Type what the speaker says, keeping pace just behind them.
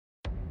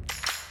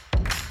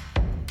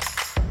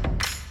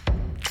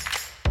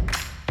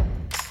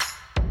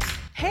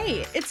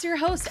Hey, it's your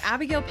host,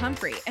 Abigail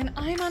Pumphrey, and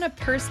I'm on a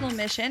personal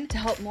mission to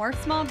help more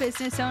small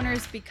business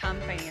owners become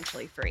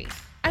financially free.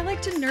 I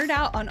like to nerd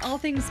out on all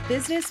things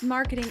business,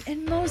 marketing,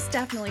 and most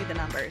definitely the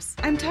numbers.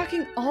 I'm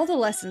talking all the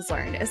lessons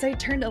learned as I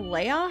turned a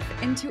layoff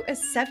into a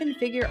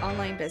 7-figure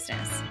online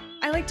business.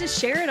 I like to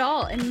share it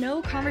all, and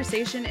no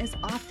conversation is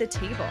off the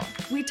table.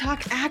 We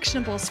talk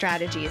actionable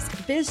strategies,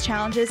 biz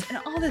challenges, and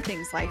all the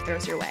things life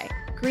throws your way.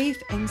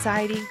 Grief,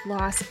 anxiety,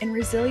 loss, and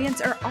resilience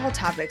are all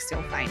topics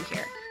you'll find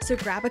here. So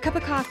grab a cup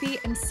of coffee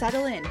and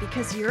settle in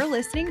because you're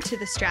listening to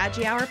the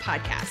Strategy Hour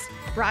podcast,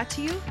 brought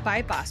to you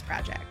by Boss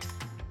Project.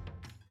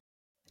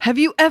 Have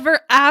you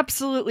ever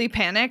absolutely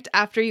panicked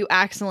after you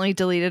accidentally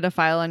deleted a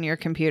file on your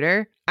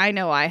computer? I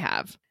know I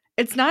have.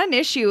 It's not an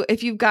issue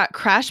if you've got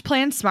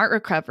CrashPlan Smart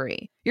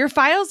Recovery. Your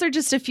files are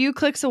just a few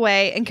clicks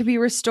away and can be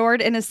restored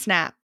in a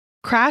snap.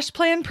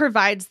 CrashPlan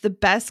provides the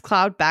best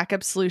cloud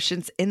backup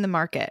solutions in the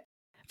market.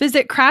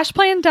 Visit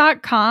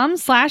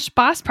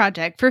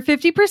crashplan.com/bossproject for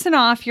 50%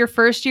 off your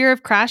first year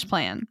of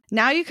CrashPlan.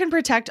 Now you can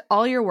protect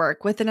all your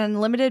work with an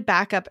unlimited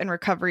backup and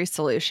recovery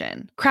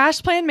solution.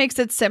 CrashPlan makes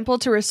it simple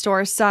to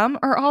restore some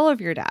or all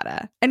of your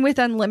data. And with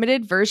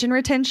unlimited version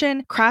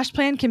retention,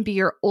 CrashPlan can be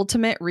your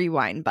ultimate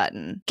rewind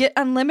button. Get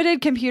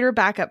unlimited computer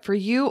backup for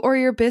you or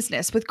your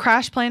business with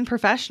CrashPlan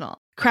Professional.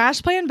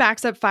 CrashPlan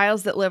backs up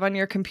files that live on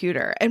your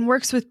computer and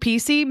works with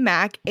PC,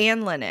 Mac,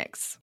 and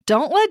Linux.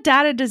 Don't let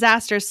data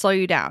disasters slow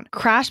you down.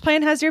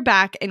 CrashPlan has your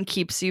back and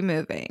keeps you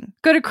moving.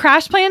 Go to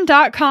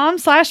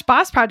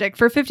crashplan.com/bossproject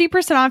for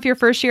 50% off your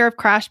first year of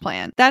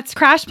CrashPlan. That's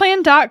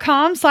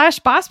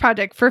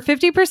crashplan.com/bossproject for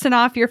 50%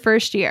 off your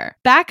first year.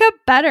 Back up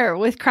better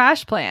with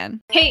CrashPlan.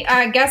 Hey,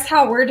 guess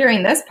how we're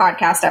doing this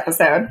podcast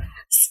episode?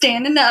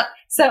 Standing up.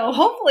 So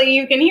hopefully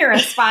you can hear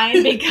us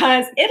fine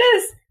because it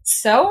is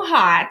so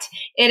hot.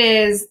 It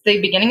is the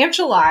beginning of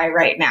July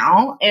right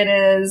now. It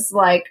is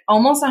like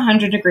almost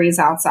 100 degrees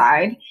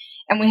outside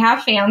and we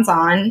have fans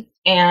on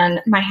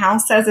and my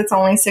house says it's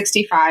only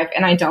 65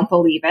 and I don't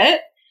believe it.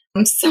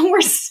 So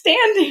we're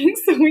standing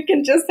so we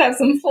can just have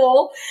some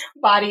full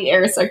body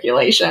air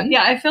circulation.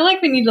 Yeah, I feel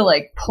like we need to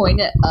like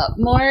point it up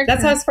more.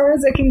 That's as far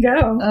as it can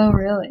go. Oh,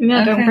 really?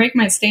 Yeah, Okay. Don't break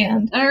my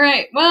stand. All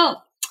right.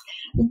 Well,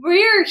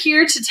 we're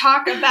here to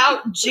talk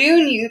about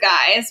June, you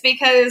guys,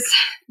 because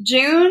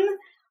June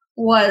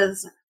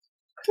was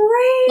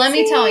crazy. Let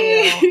me tell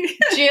you,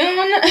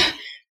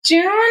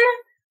 June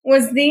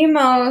was the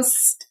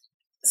most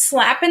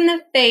slap in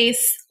the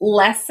face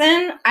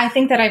lesson I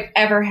think that I've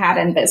ever had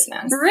in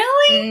business.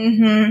 Really?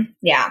 Mm-hmm.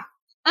 Yeah.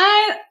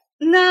 I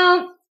don't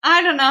know.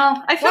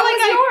 I feel What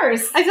was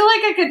yours? I feel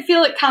like I could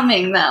feel it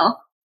coming though.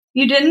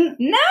 You didn't?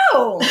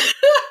 No.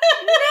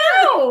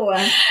 No.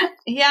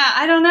 Yeah,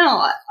 I don't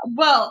know.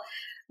 Well,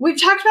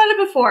 we've talked about it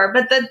before,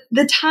 but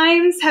the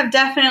times have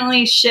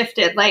definitely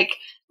shifted. Like,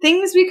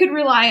 things we could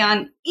rely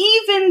on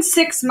even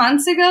 6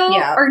 months ago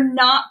are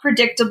not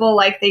predictable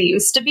like they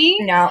used to be.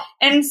 No.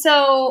 And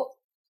so,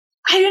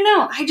 I don't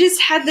know. I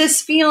just had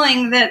this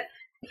feeling that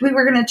we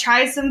were going to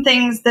try some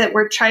things that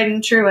were tried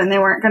and true and they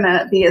weren't going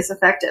to be as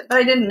effective. But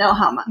I didn't know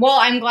how much. Well,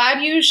 I'm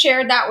glad you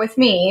shared that with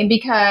me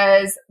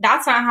because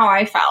that's not how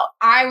I felt.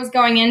 I was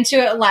going into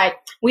it like,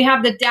 we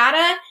have the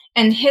data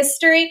and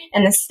history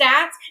and the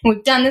stats. And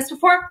we've done this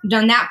before, we've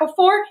done that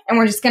before,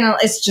 and it's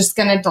just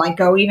gonna like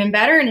go even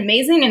better and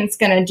amazing, and it's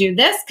gonna do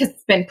this because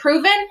it's been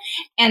proven.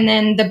 And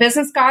then the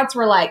business gods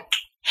were like,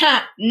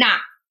 nah.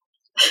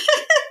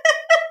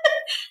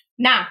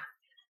 Nah.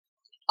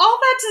 All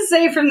that to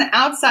say, from the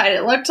outside,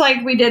 it looked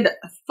like we did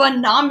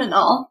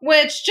phenomenal.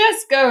 Which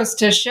just goes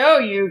to show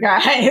you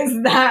guys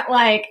that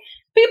like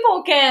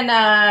people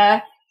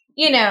can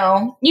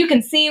you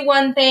can see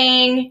one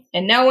thing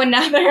and know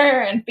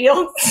another and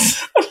feel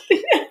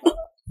something else.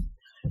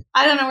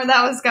 I don't know where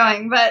that was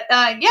going, but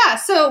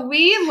so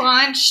we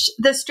launched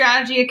the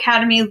Strategy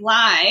Academy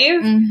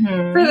live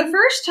for the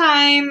first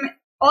time.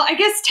 Well, I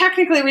guess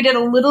technically we did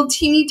a little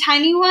teeny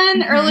tiny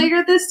one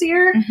earlier this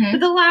year, but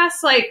the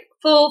last like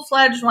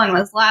full-fledged one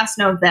was last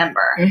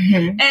November.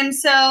 And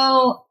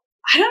so,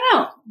 I don't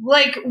know,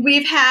 like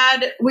we've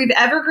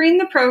evergreened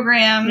the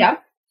program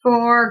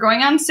for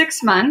going on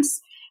 6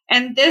 months.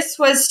 And this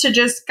was to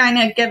just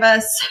kind of give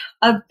us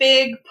a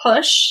big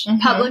push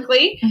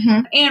publicly.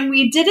 And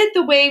we did it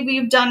the way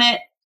we've done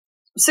it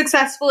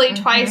successfully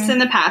twice in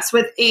the past,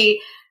 with a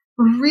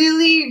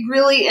really,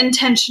 really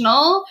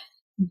intentional,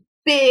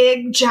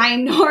 big,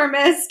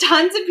 ginormous,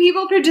 tons of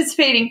people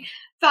participating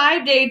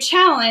 5-day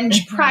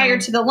challenge prior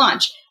to the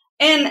launch.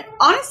 And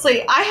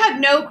honestly, I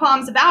had no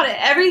qualms about it.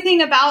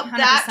 Everything about 100%.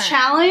 That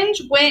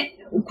challenge went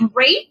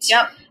great.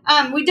 Yep.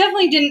 We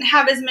definitely didn't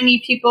have as many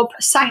people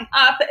sign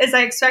up as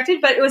I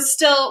expected, but it was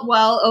still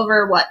well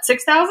over,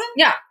 6,000?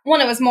 Yeah. Well,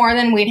 it was more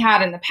than we'd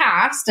had in the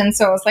past. And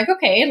so it's like,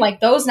 okay, like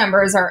those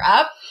numbers are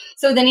up.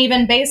 So then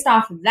even based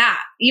off of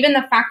that, even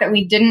the fact that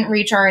we didn't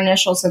reach our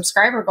initial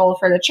subscriber goal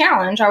for the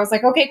challenge, I was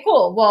like, okay,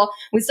 cool. Well,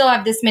 we still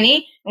have this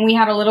many and we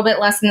had a little bit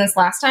less than this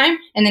last time.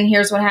 And then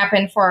here's what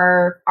happened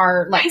for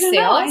our sales.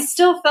 I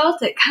still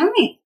felt it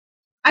coming.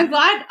 I'm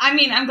glad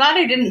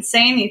I didn't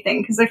say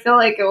anything because I feel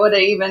like it would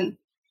have even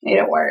Made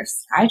it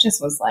worse. I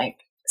just was like,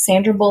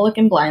 Sandra Bullock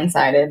and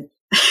Blindsided.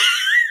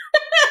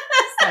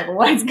 Like,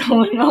 what's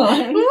going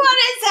on? What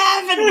is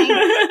happening?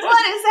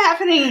 What is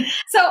happening?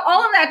 So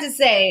all of that to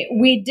say,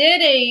 we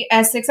did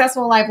a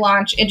successful live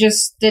launch. It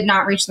just did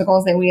not reach the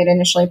goals that we had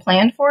initially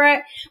planned for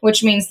it,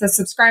 which means the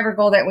subscriber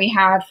goal that we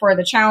had for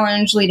the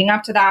challenge leading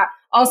up to that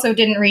also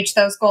didn't reach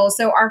those goals.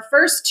 So our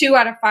first 2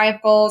 out of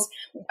 5 goals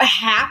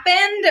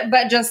happened,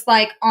 but just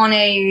like on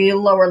a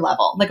lower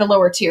level, like a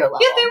lower tier level.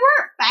 Yeah, they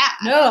weren't bad.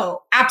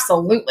 No,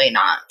 absolutely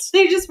not.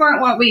 They just weren't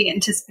what we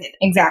anticipated.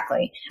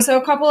 Exactly. So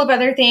a couple of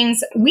other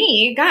things.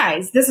 We,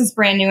 guys, this is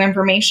brand new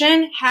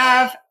information,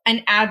 have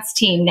an ads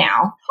team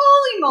now.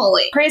 Holy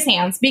moly. Praise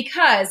hands,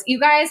 because you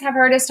guys have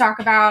heard us talk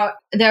about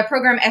the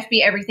program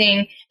FB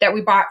Everything that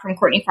we bought from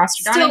Courtney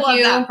Foster Still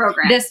Donahue love that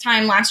program. this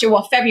time last year,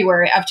 well,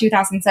 February of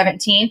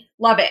 2017.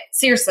 Love it.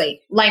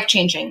 Seriously,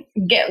 life-changing.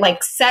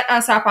 Set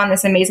us up on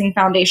this amazing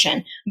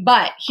foundation.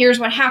 But here's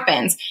what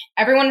happens.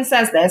 Everyone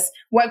says this,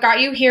 what got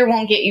you here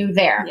won't get you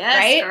there, Yes,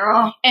 right?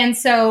 girl. And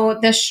so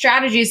the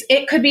strategies,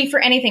 it could be for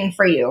anything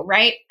for you,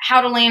 right?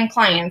 How to land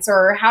clients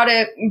or how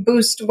to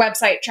boost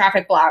website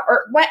traffic blog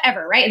or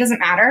whatever, right? It doesn't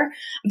matter.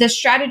 The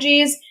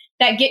strategies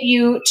that get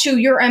you to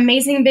your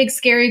amazing, big,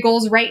 scary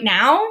goals right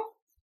now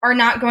are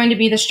not going to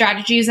be the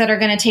strategies that are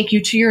going to take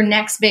you to your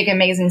next big,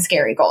 amazing,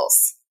 scary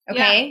goals.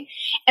 Okay. Yeah.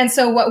 And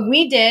so what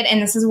we did,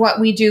 and this is what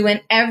we do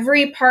in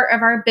every part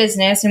of our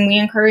business, and we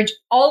encourage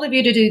all of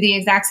you to do the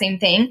exact same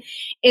thing,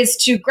 is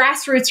to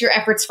grassroots your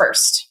efforts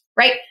first,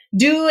 right?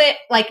 Do it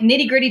like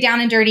nitty gritty down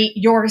and dirty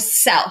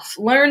yourself.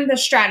 Learn the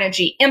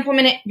strategy,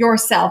 implement it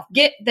yourself,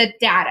 get the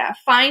data,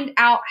 find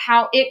out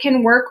how it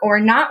can work or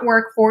not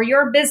work for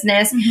your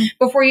business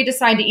before you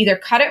decide to either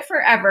cut it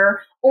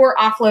forever or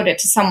offload it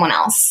to someone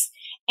else.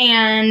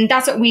 And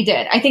that's what we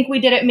did. I think we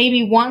did it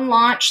maybe one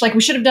launch. Like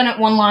we should have done it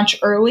one launch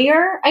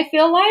earlier, I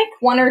feel like.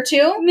 1 or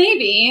 2.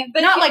 Maybe.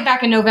 But not like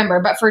back in November,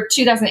 but for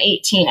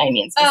 2018, I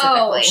mean,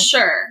 specifically. Oh,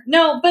 sure.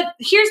 No, but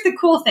here's the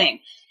cool thing.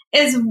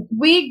 Is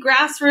we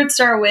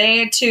grassroots our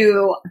way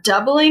to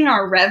doubling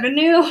our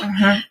revenue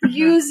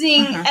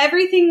using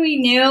everything we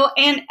knew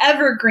and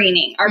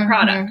evergreening our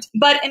product.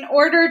 But in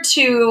order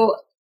to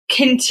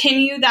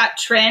continue that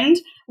trend,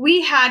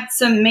 we had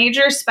some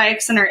major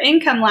spikes in our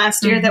income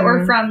last year that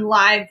were from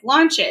live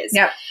launches.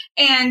 Yep.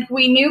 And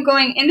we knew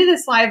going into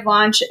this live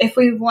launch, if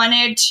we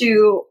wanted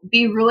to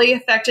be really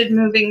effective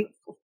moving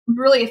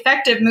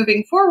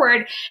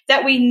forward,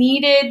 that we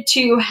needed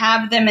to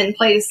have them in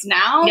place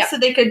now so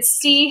they could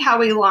see how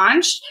we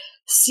launched,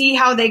 see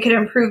how they could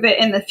improve it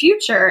in the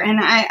future.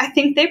 And I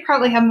think they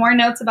probably have more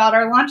notes about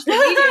our launch than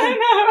we do.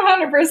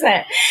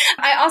 100%.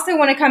 I also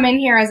want to come in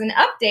here as an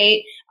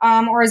update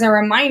or as a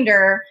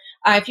reminder.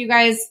 If you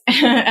guys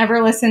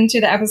ever listen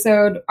to the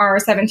episode, our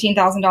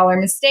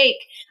 $17,000 mistake,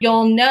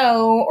 you'll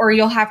know, or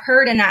you'll have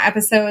heard in that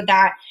episode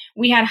that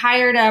we had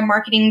hired a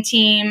marketing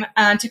team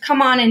to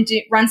come on and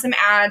run some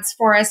ads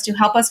for us to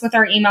help us with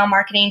our email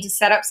marketing, to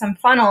set up some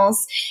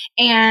funnels.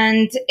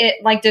 And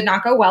it did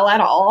not go well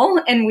at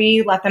all. And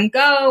we let them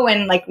go.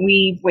 And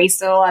we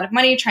wasted a lot of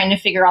money trying to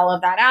figure all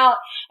of that out.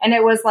 And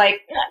it was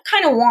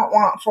kind of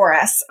want for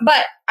us.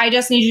 But I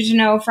just need you to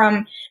know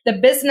from the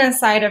business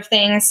side of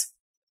things,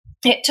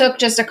 it took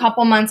just a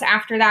couple months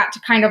after that to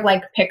kind of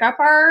pick up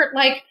our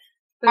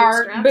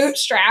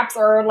bootstraps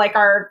or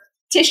our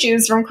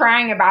tissues from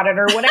crying about it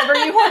or whatever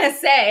you want to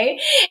say.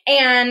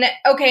 And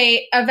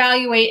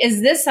evaluate,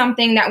 is this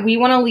something that we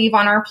want to leave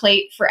on our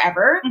plate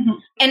forever?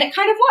 And it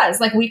kind of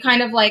was we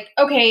kind of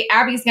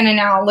Abby's going to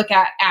now look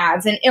at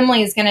ads and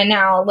Emily is going to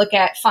now look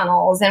at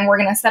funnels and we're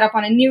going to set up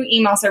on a new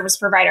email service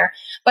provider.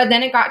 But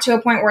then it got to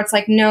a point where it's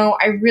no,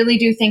 I really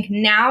do think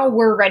now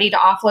we're ready to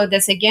offload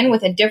this again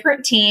with a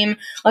different team.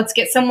 Let's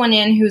get someone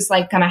in who's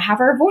going to have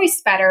our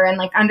voice better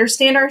and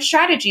understand our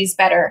strategies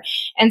better.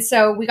 And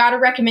so we got a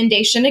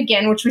recommendation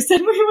again, which we said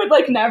we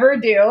would never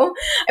do,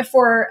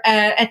 for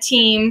a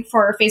team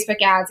for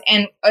Facebook ads.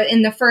 And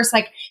in the first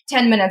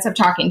 10 minutes of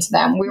talking to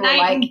them, we were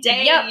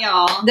yep,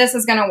 y'all, this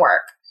is going to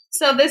work.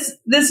 So this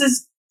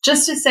is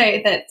just to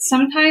say that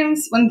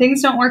sometimes when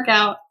things don't work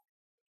out,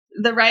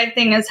 the right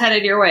thing is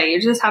headed your way.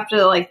 You just have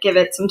to give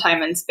it some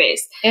time and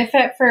space. If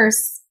at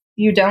first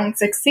you don't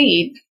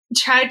succeed,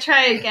 try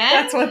again.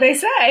 That's what they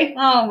say.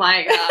 Oh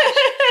my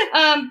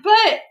gosh.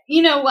 But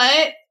you know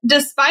what?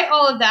 Despite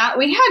all of that,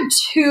 we had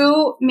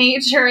 2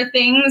 major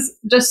things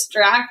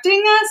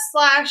distracting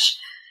us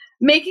 /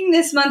 making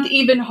this month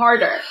even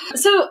harder.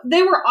 So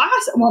they were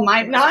awesome. Well,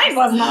 mine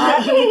was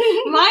not.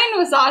 Mine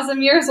was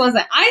awesome. Yours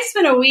wasn't. I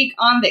spent a week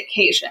on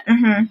vacation.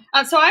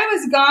 So I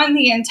was gone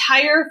the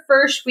entire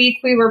first week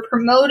we were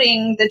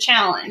promoting the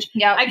challenge.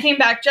 Yep. I came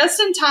back just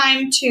in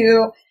time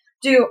to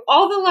do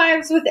all the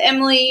lives with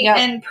Emily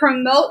and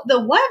promote the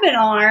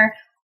webinar,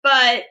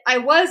 but I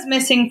was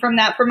missing from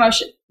that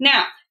promotion.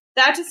 Now,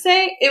 that to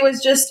say, it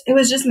was just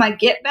my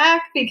get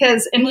back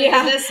because Emily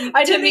did this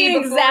I did the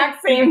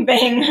exact same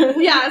thing.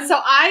 So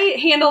I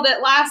handled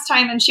it last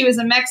time and she was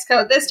in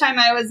Mexico. This time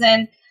I was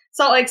in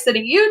Salt Lake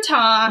City,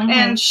 Utah,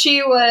 and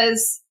she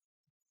was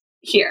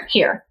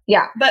Here.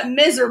 Yeah. But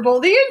miserable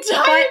the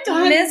entire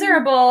time.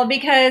 Miserable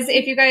because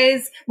if you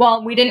guys,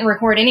 we didn't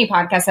record any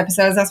podcast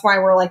episodes. That's why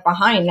we're like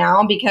behind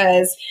now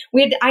because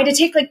I had to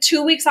take like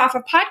 2 weeks off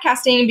of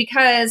podcasting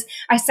because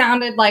I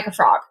sounded like a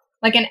frog,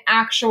 like an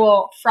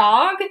actual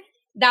frog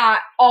that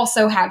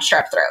also had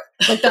strep throat.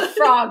 Like the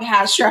frog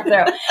has strep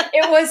throat.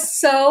 It was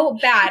so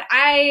bad.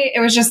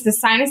 It was just the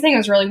sinus thing. It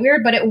was really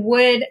weird, but it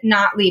would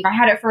not leave. I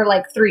had it for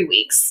like 3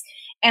 weeks.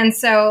 And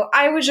so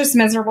I was just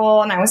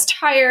miserable and I was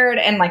tired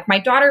and like my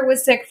daughter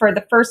was sick for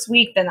the first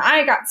week. Then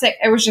I got sick.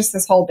 It was just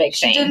this whole big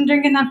thing. She didn't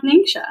drink enough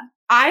Ningxia.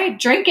 I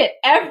drink it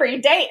every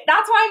day.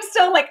 That's why I'm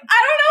still like,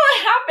 I don't know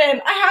what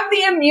happened. I have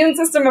the immune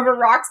system of a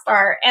rock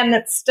star and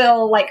it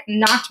still like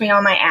knocked me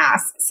on my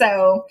ass.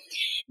 So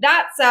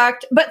that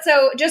sucked. But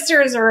so just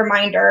as a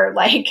reminder,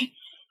 like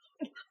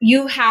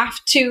you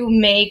have to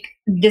make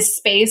this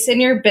space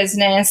in your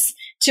business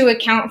to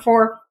account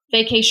for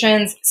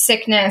vacations,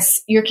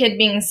 sickness, your kid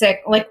being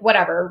sick, like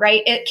whatever,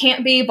 right? It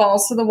can't be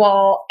balls to the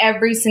wall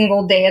every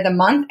single day of the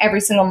month,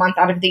 every single month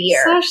out of the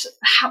year.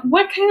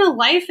 What kind of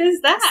life is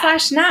that?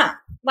 Not.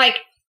 Like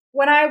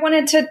when I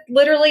wanted to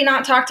literally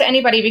not talk to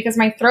anybody because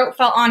my throat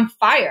felt on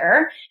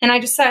fire and I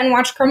just sat and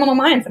watched Criminal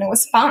Minds and it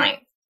was fine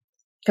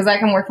because I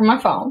can work from my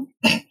phone.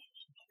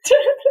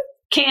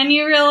 Can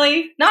you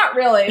really? Not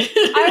really.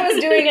 I was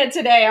doing it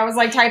today. I was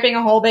like typing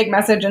a whole big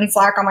message in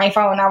Slack on my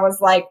phone. I was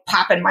like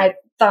popping my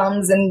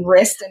thumbs and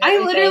wrist and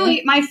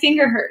everything. My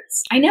finger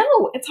hurts. I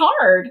know. It's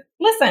hard.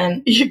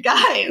 Listen. You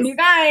guys.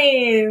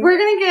 We're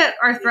going to get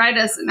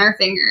arthritis in our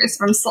fingers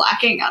from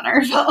slacking on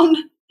our phone.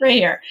 Right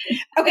here.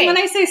 Okay. When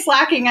I say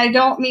slacking, I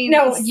don't mean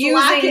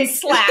using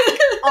Slack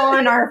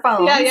on our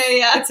phones.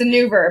 Yeah. It's a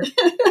new verb.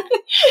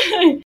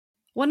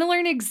 Want to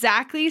learn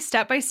exactly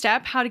step by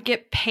step how to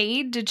get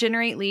paid to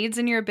generate leads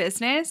in your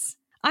business?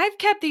 I've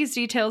kept these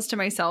details to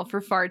myself for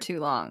far too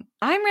long.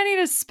 I'm ready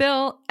to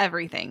spill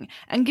everything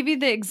and give you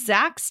the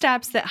exact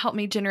steps that help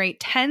me generate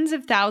tens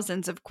of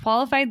thousands of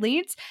qualified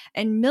leads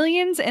and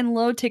millions in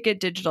low-ticket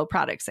digital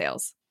product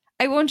sales.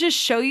 I won't just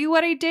show you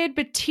what I did,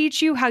 but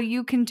teach you how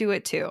you can do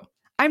it too.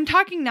 I'm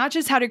talking not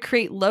just how to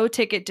create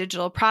low-ticket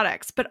digital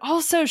products, but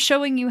also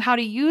showing you how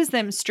to use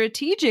them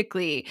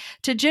strategically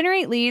to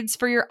generate leads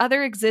for your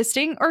other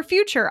existing or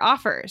future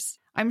offers.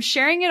 I'm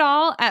sharing it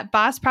all at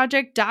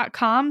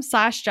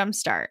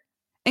bossproject.com/jumpstart,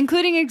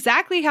 including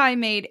exactly how I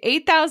made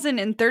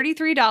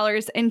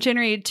 $8,033 and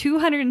generated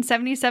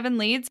 277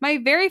 leads my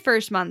very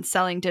first month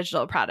selling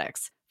digital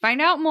products.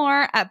 Find out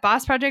more at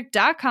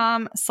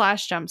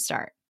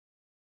bossproject.com/jumpstart.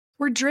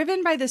 We're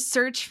driven by the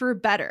search for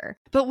better,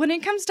 but when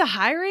it comes to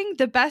hiring,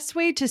 the best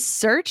way to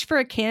search for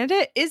a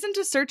candidate isn't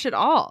to search at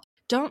all.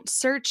 Don't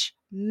search,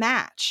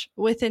 match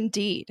with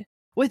Indeed.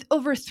 With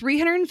over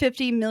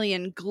 350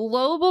 million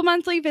global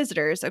monthly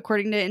visitors,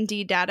 according to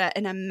Indeed data,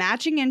 and a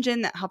matching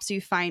engine that helps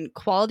you find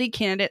quality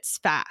candidates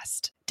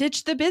fast.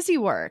 Ditch the busy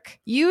work.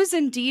 Use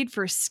Indeed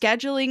for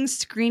scheduling,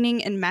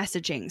 screening, and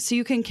messaging so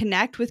you can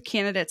connect with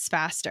candidates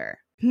faster.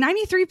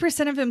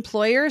 93% of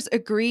employers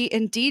agree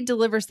Indeed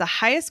delivers the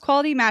highest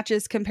quality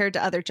matches compared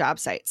to other job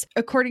sites,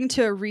 according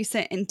to a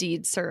recent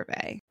Indeed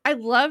survey. I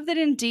love that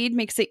Indeed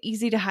makes it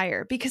easy to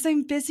hire because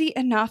I'm busy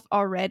enough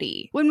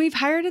already. When we've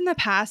hired in the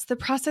past, the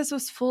process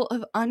was full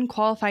of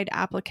unqualified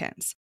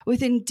applicants.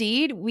 With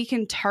Indeed, we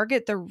can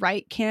target the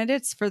right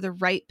candidates for the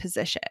right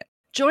position.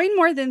 Join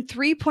more than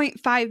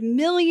 3.5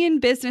 million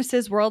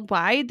businesses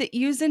worldwide that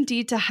use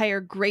Indeed to hire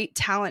great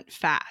talent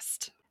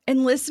fast.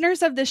 And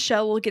listeners of this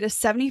show will get a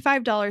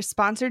 $75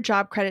 sponsored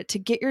job credit to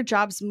get your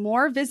jobs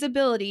more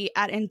visibility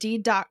at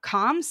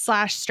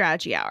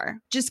Indeed.com/Strategy Hour.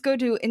 Just go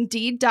to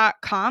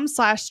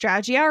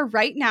Indeed.com/Strategy Hour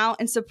right now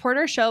and support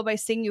our show by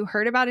saying you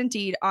heard about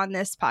Indeed on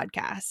this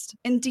podcast.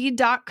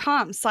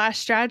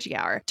 Indeed.com/Strategy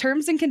Hour.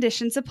 Terms and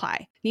conditions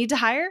apply. Need to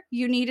hire?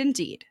 You need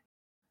Indeed.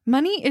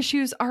 Money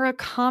issues are a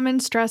common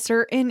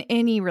stressor in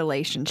any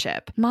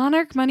relationship.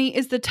 Monarch Money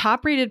is the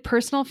top-rated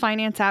personal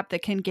finance app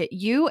that can get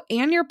you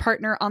and your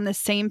partner on the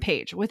same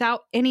page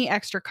without any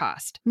extra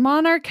cost.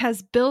 Monarch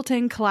has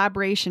built-in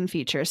collaboration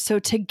features, so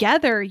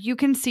together you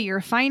can see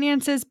your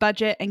finances,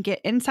 budget, and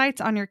get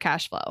insights on your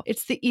cash flow.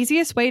 It's the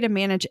easiest way to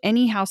manage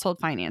any household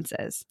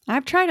finances.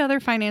 I've tried other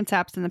finance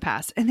apps in the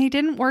past, and they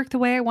didn't work the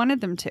way I wanted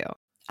them to.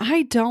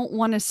 I don't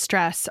want to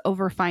stress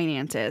over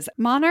finances.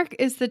 Monarch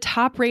is the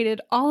top-rated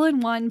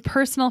all-in-one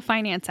personal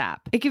finance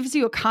app. It gives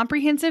you a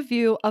comprehensive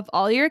view of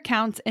all your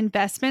accounts,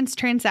 investments,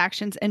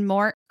 transactions, and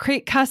more.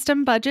 Create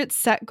custom budgets,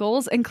 set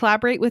goals, and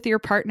collaborate with your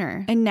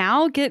partner. And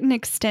now get an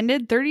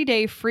extended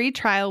 30-day free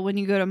trial when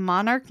you go to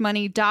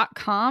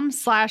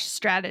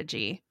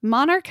monarchmoney.com/strategy.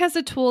 Monarch has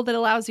a tool that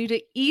allows you to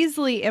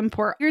easily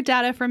import your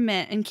data from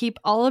Mint and keep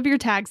all of your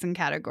tags and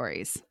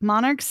categories.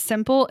 Monarch's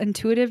simple,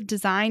 intuitive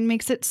design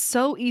makes it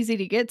so easy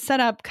to get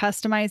set up,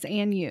 customize,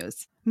 and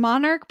use.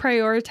 Monarch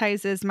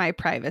prioritizes my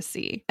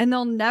privacy, and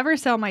they'll never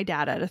sell my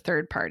data to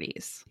third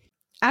parties.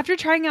 After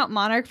trying out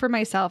Monarch for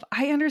myself,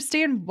 I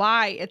understand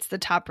why it's the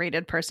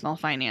top-rated personal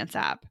finance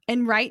app.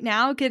 And right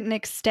now, get an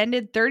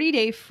extended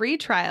 30-day free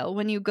trial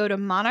when you go to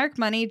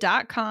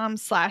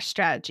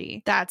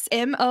monarchmoney.com/strategy. That's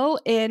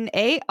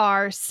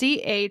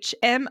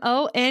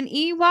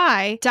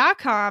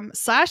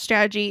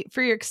MONARCHMONEY.com/strategy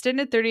for your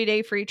extended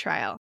 30-day free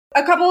trial.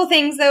 A couple of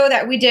things, though,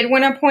 that we did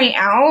want to point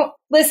out.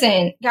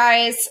 Listen,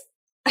 guys,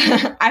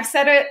 I've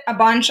said it a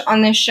bunch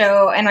on this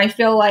show, and I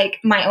feel like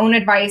my own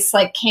advice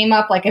like came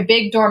up like a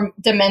big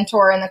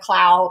dementor in the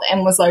cloud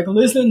and was like,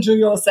 listen to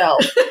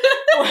yourself.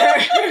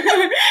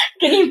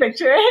 Can you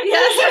picture it?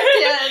 Yes,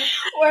 I can.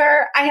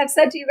 Where I have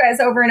said to you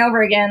guys over and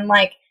over again,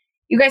 like,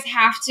 you guys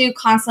have to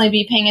constantly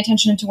be paying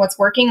attention to what's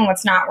working and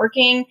what's not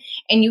working.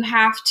 And you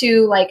have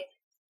to, like,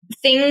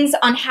 things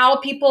on how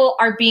people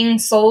are being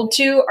sold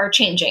to are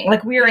changing.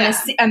 Like, we are in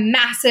a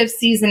massive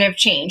season of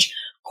change.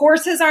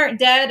 Courses aren't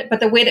dead, but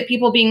the way that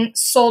people being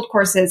sold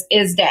courses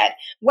is dead.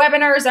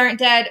 Webinars aren't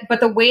dead, but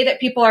the way that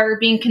people are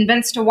being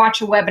convinced to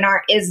watch a webinar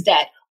is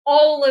dead.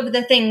 All of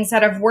the things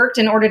that have worked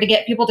in order to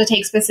get people to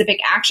take specific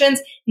actions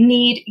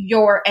need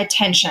your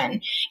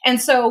attention.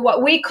 And so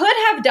what we could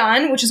have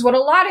done, which is what a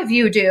lot of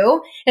you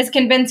do, is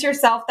convince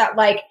yourself that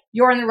like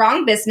you're in the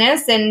wrong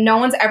business and no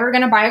one's ever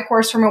going to buy a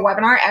course from a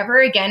webinar ever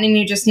again. And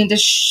you just need to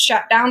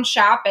shut down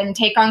shop and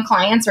take on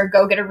clients or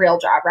go get a real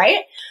job,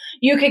 right?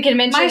 You could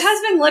convince My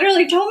husband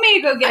literally told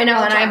me to go get I know, a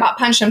real and job. I about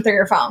punched him through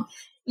your phone.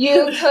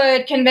 You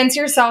could convince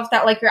yourself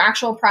that like your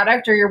actual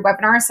product or your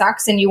webinar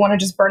sucks and you want to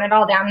just burn it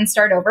all down and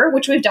start over,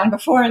 which we've done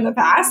before in the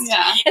past.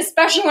 Yeah.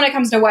 Especially when it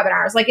comes to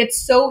webinars. Like,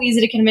 it's so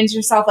easy to convince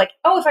yourself like,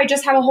 oh, if I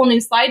just have a whole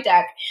new slide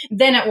deck,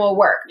 then it will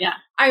work. Yeah.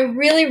 I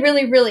really,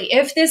 really, really,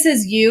 if this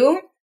is you,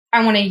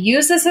 I want to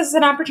use this as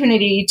an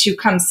opportunity to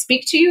come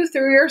speak to you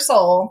through your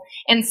soul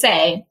and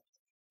say,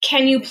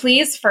 can you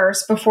please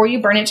first, before you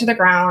burn it to the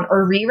ground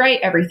or rewrite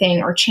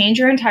everything or change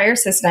your entire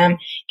system,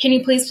 can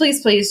you please,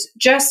 please, please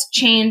just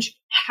change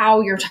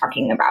how you're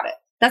talking about it?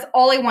 That's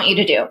all I want you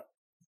to do.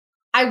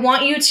 I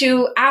want you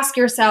to ask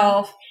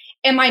yourself,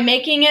 am I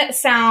making it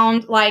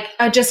sound like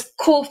a just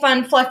cool,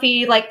 fun,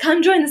 fluffy, like,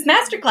 come join this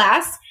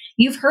masterclass?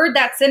 You've heard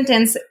that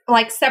sentence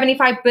like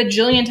 75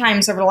 bajillion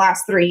times over the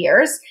last 3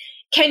 years.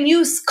 Can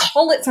you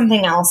call it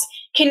something else?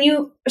 Can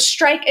you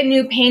strike a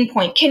new pain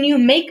point? Can you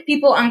make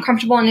people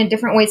uncomfortable in a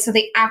different way so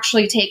they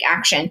actually take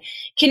action?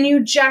 Can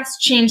you just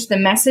change the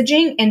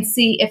messaging and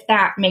see if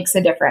that makes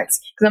a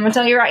difference? Because I'm going to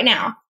tell you right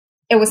now,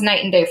 it was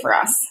night and day for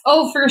us.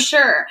 Oh, for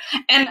sure.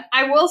 And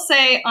I will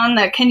say on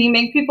the can you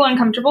make people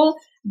uncomfortable,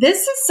 this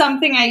is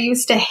something I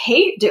used to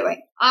hate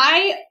doing.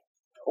 I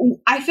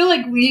feel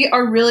like we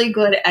are really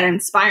good at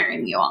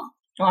inspiring you all.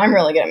 Well, I'm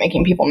really good at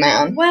making people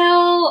mad.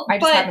 Well, I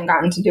just haven't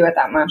gotten to do it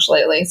that much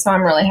lately, so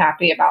I'm really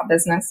happy about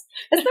business.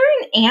 Is there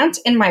an ant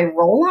in my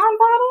roll-on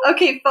bottle?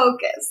 Okay,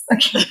 focus.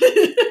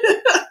 Okay.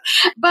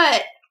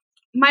 But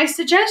my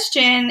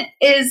suggestion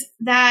is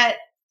that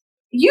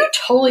you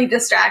totally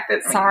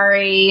distracted me.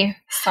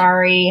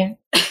 Sorry.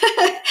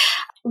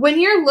 When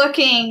you're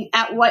looking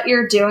at what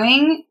you're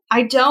doing,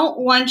 I don't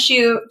want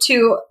you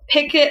to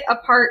pick it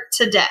apart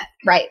to death.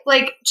 Right.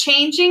 Like,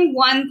 changing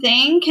one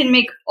thing can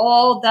make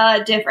all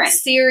the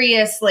difference.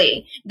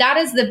 Seriously. That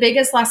is the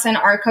biggest lesson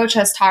our coach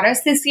has taught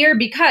us this year,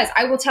 because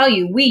I will tell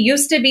you, we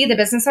used to be the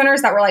business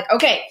owners that were like,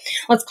 okay,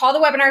 let's call the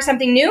webinar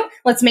something new.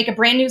 Let's make a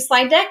brand new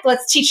slide deck.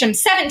 Let's teach them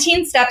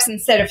 17 steps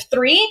instead of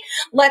 3.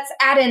 Let's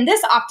add in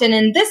this opt-in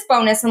and this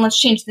bonus, and let's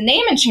change the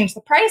name and change the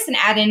price and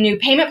add in new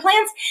payment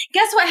plans.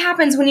 Guess what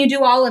happens when you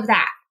do all of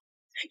that?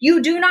 You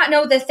do not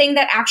know the thing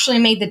that actually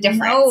made the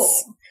difference. No.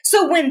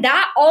 So when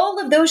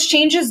all of those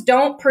changes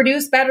don't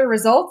produce better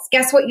results,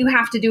 guess what you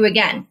have to do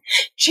again?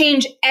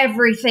 Change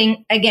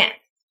everything again.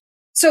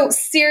 So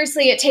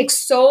seriously, it takes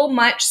so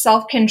much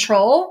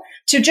self-control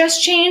to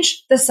just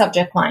change the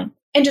subject line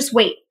and just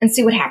wait and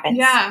see what happens.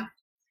 Yeah.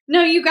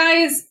 No, you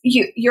guys,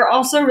 you're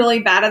also really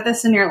bad at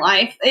this in your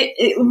life.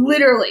 It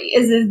literally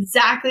is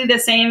exactly the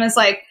same as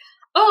like,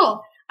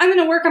 oh, I'm going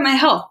to work on my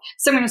health.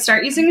 So I'm going to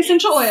start using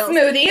essential oils,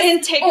 smoothies,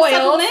 and take oils, a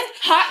supplement.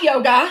 hot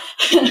yoga.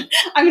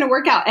 I'm going to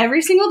work out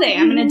every single day.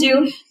 I'm going to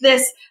do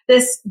this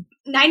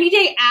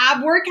 90-day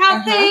ab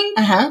workout thing.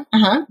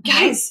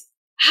 Guys,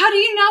 how do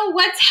you know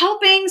what's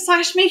helping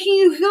 / making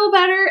you feel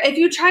better if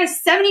you try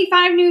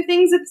 75 new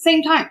things at the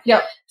same time?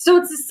 Yep. So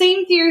it's the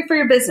same theory for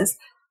your business.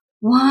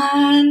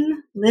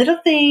 One little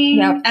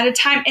thing at a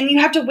time. And you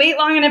have to wait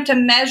long enough to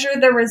measure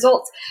the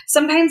results.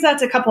 Sometimes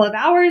that's a couple of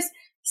hours.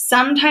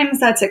 Sometimes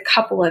that's a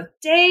couple of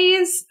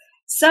days.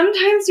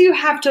 Sometimes you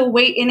have to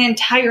wait an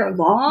entire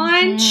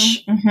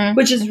launch,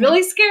 which is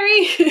really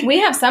scary. We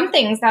have some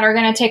things that are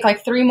going to take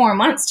like 3 more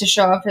months to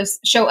show us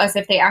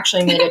if they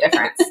actually made a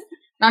difference. And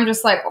I'm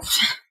just like,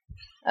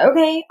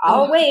 okay,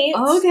 I'll wait.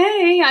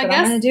 Okay, I guess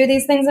I'm going to do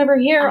these things over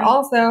here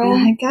also.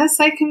 I guess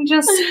I can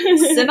just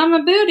sit on my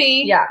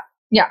booty. Yeah.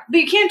 But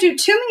you can't do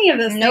too many of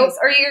those things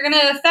or you're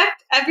going to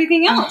affect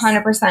everything else.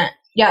 100%.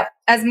 Yep.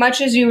 As much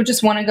as you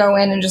just want to go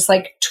in and just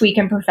like tweak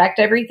and perfect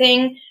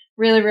everything,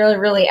 really, really,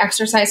 really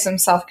exercise some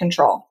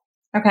self-control.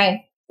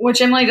 Okay. which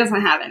Emily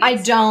doesn't have any. I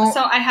don't.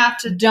 So I have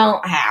to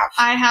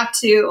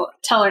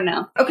tell her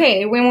no.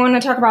 Okay, we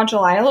want to talk about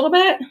July a little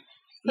bit.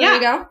 There we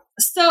go.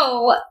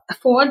 So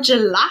for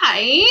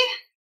July,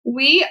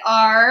 we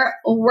are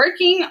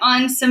working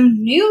on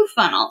some new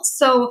funnels.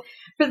 So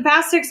for the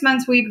past 6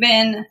 months, we've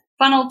been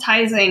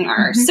funnelizing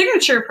our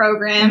signature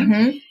program.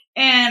 Mm-hmm.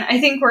 And I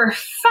think we're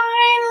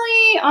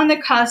finally on the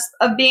cusp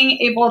of being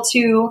able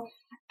to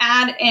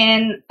add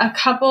in a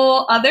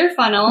couple other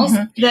funnels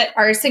that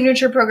our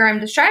signature program,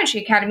 the Strategy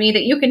Academy,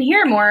 that you can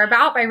hear more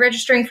about by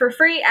registering for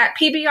free at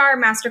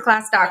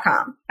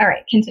pbrmasterclass.com. All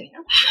right, continue.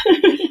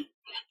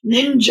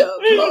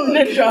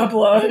 Ninja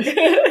plug.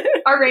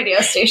 Our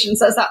radio station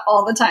says that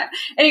all the time.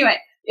 Anyway,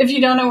 if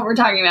you don't know what we're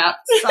talking about,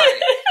 sorry.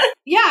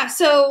 Yeah,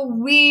 so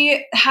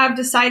we have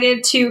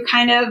decided to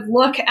kind of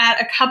look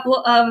at a couple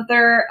of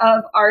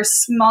our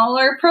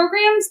smaller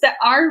programs that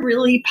are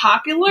really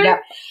popular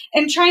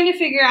and trying to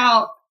figure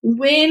out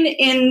when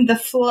in the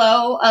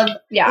flow of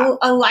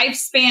a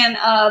lifespan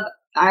of,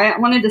 I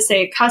wanted to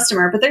say a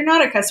customer, but they're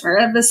not a customer,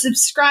 of a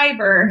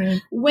subscriber,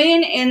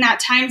 when in that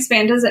time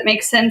span does it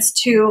make sense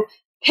to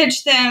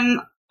pitch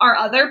them our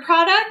other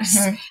products,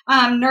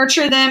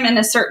 nurture them in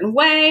a certain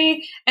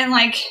way, and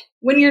like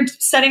when you're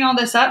setting all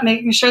this up,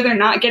 making sure they're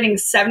not getting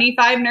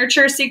 75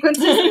 nurture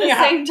sequences at the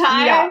same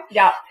time.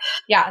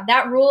 Yeah.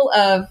 That rule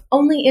of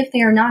only if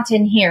they are not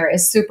in here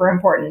is super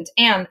important.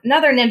 And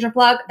another ninja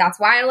plug,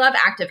 that's why I love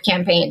Active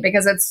Campaign,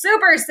 because it's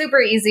super,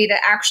 super easy to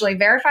actually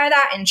verify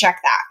that and check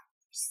that.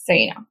 So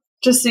you know.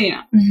 Just so you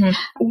know.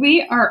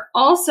 We are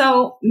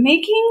also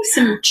making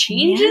some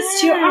changes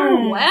to our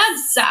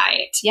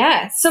website.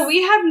 Yes. So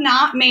we have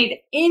not made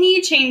any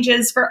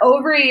changes for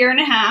over a year and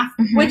a half,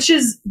 which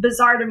is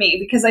bizarre to me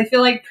because I feel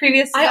like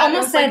previously I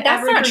almost said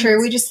that's not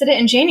true. We just did it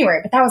in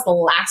January, but that was the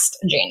last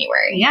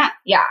January. Yeah,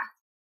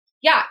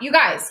 you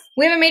guys,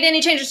 we haven't made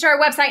any changes to our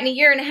website in a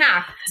year and a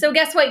half. So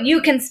guess what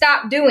you can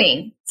stop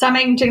doing? Stop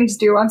making changes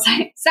to your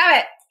website. Stop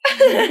it.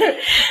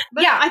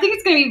 But I think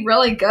it's going to be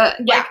really good.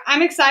 Yeah. Like,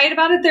 I'm excited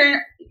about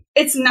it.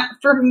 It's not,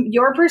 from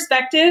your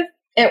perspective,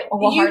 it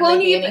will hardly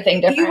be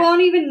anything different. You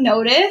won't even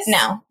notice.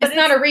 No, it's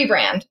not a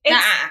rebrand.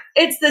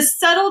 It's the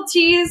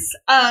subtleties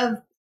of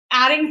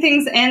adding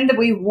things in that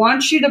we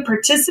want you to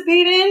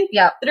participate in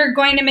that are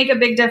going to make a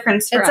big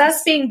difference for us. It's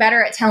us being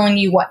better at telling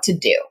you what to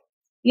do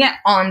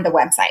on the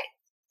website.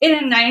 In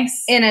a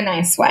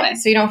nice way.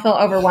 So you don't feel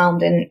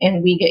overwhelmed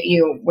and we get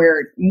you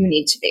where you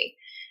need to be.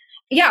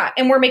 Yeah,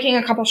 and we're making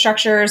a couple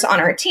structures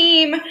on our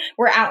team.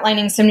 We're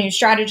outlining some new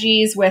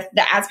strategies with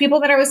the ads people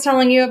that I was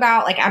telling you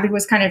about, like Abby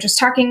was kind of just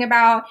talking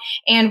about.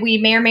 And we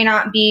may or may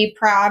not be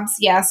probs,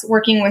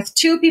 working with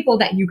 2 people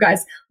that you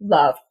guys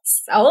love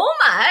so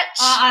much.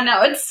 I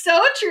know, it's so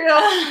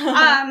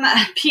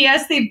true.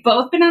 P.S. They've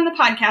both been on the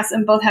podcast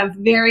and both have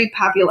very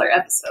popular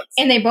episodes.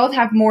 And they both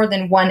have more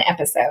than one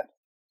episode.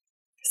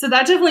 So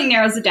that definitely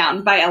narrows it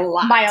down by a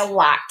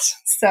lot.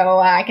 So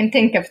I can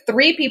think of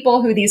 3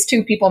 people who these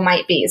 2 people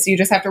might be. So you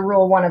just have to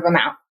rule one of them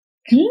out.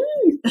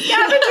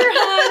 Scavenger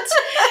hunt.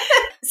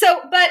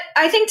 So, but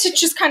I think to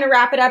just kind of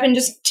wrap it up and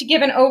just to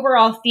give an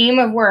overall theme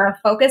of where our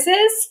focus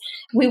is,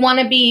 we want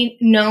to be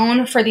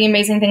known for the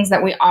amazing things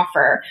that we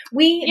offer.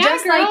 We,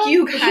 just like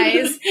you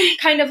guys,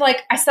 kind of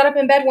like, I sat up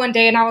in bed one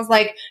day and I was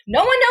like, no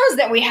one knows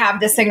that we have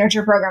this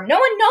signature program. No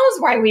one knows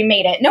why we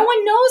made it. No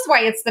one knows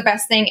why it's the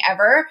best thing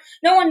ever.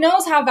 No one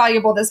knows how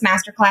valuable this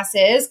masterclass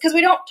is because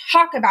we don't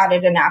talk about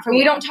it enough and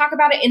we don't talk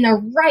about it in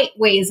the right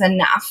ways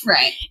enough.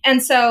 Right.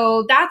 And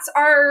so that's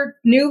our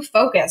new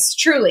focus,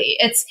 truly.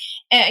 It's,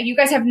 you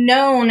guys have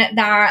known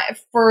that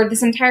for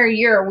this entire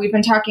year, we've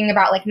been talking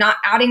about like not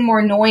adding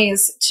more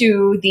noise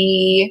to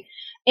the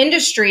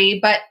industry,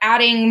 but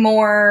adding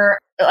more,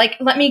 like,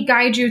 let me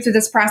guide you through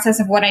this process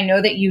of what I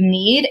know that you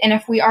need. And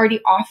if we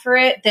already offer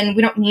it, then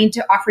we don't need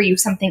to offer you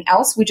something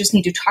else. We just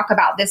need to talk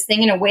about this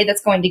thing in a way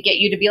that's going to get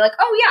you to be like,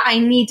 oh yeah, I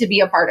need to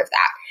be a part of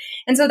that.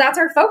 And so that's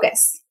our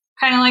focus.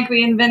 Kind of like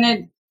we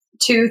invented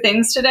 2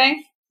 things today.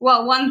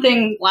 Well, one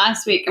thing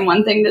last week and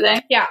one thing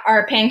today. Yeah,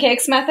 our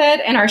pancakes method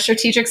and our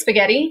strategic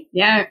spaghetti.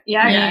 Yeah, guys.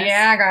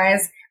 Yeah,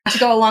 guys. To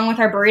go along with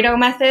our burrito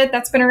method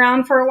that's been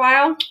around for a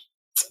while.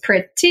 It's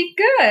pretty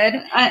good.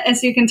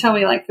 As you can tell,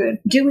 we like food.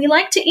 Do we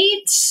like to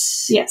eat?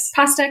 Yes.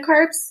 Pasta,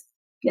 carbs?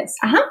 Yes.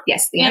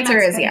 Yes, the answer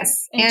is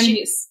yes. And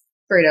cheese.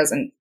 Burritos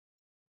and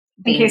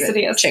beans and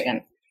quesadillas.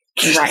 Chicken.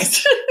 And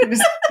rice.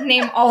 Just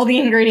name all the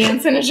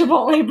ingredients in a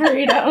Chipotle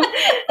burrito.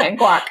 And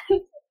guac.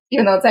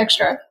 Even though it's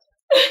extra.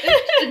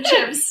 The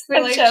chips. We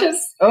like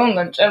chips. Oh,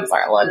 the chips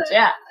are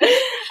legit.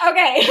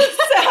 Okay,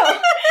 so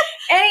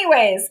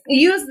anyways,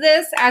 use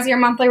this as your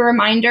monthly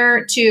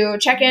reminder to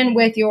check in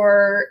with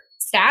your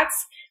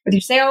stats, with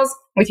your sales,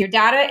 with your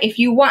data. If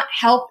you want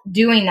help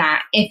doing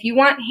that, if you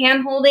want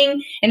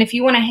hand-holding, and if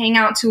you want to hang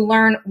out to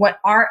learn what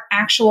our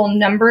actual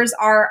numbers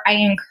are, I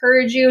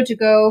encourage you to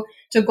go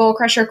to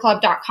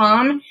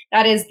goalcrusherclub.com.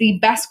 That is the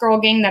best girl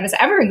gang that has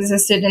ever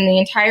existed in the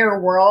entire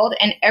world.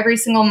 And every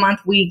single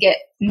month we get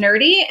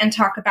nerdy and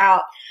talk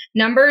about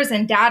numbers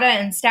and data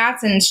and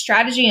stats and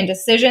strategy and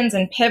decisions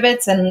and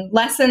pivots and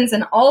lessons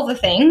and all the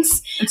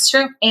things. It's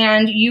true.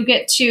 And you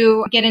get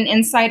to get an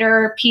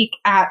insider peek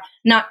at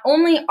not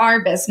only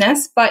our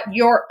business, but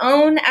your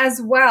own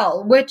as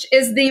well, which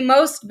is the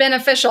most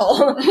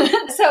beneficial.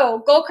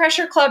 So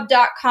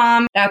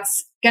goalcrusherclub.com,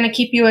 that's going to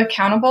keep you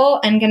accountable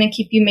and going to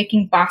keep you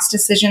making boss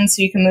decisions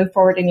so you can move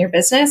forward in your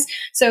business.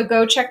 So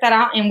go check that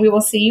out and we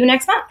will see you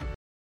next month.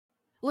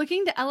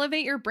 Looking to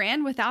elevate your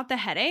brand without the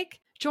headache?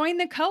 Join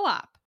the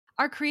Co-op,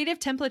 our creative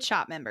template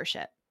shop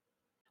membership.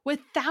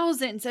 With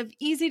thousands of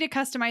easy to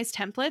customize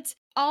templates,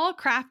 all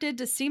crafted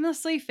to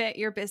seamlessly fit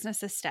your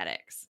business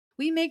aesthetics,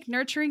 we make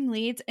nurturing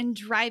leads and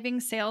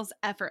driving sales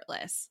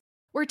effortless.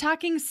 We're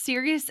talking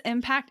serious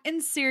impact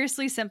and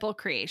seriously simple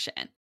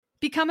creation.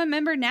 Become a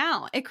member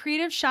now at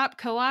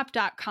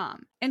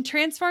creativeshopcoop.com and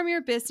transform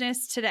your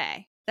business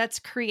today. That's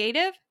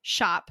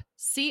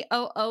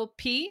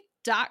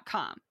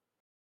creativeshopcoop.com.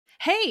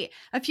 Hey,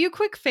 a few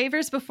quick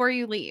favors before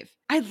you leave.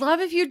 I'd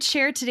love if you'd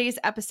share today's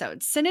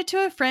episode, send it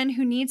to a friend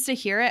who needs to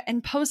hear it,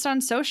 and post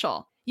on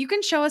social. You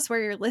can show us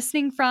where you're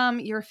listening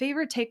from, your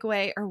favorite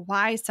takeaway, or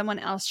why someone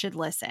else should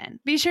listen.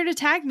 Be sure to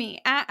tag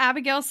me at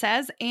Abigail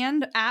Says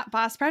and at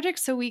Boss Project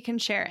so we can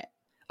share it.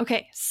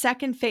 Okay,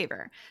 second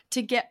favor.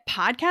 To get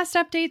podcast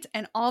updates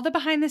and all the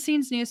behind the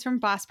scenes news from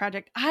Boss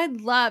Project, I'd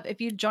love if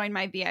you'd join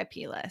my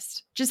VIP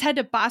list. Just head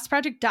to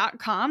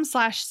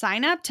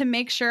bossproject.com/sign up to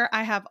make sure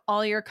I have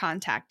all your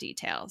contact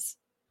details.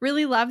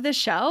 Really love the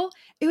show?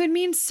 It would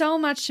mean so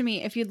much to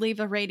me if you'd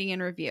leave a rating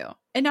and review.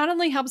 It not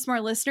only helps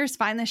more listeners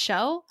find the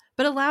show,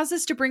 but allows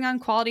us to bring on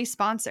quality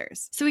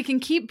sponsors so we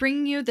can keep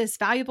bringing you this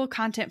valuable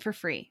content for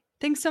free.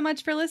 Thanks so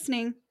much for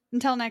listening.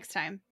 Until next time.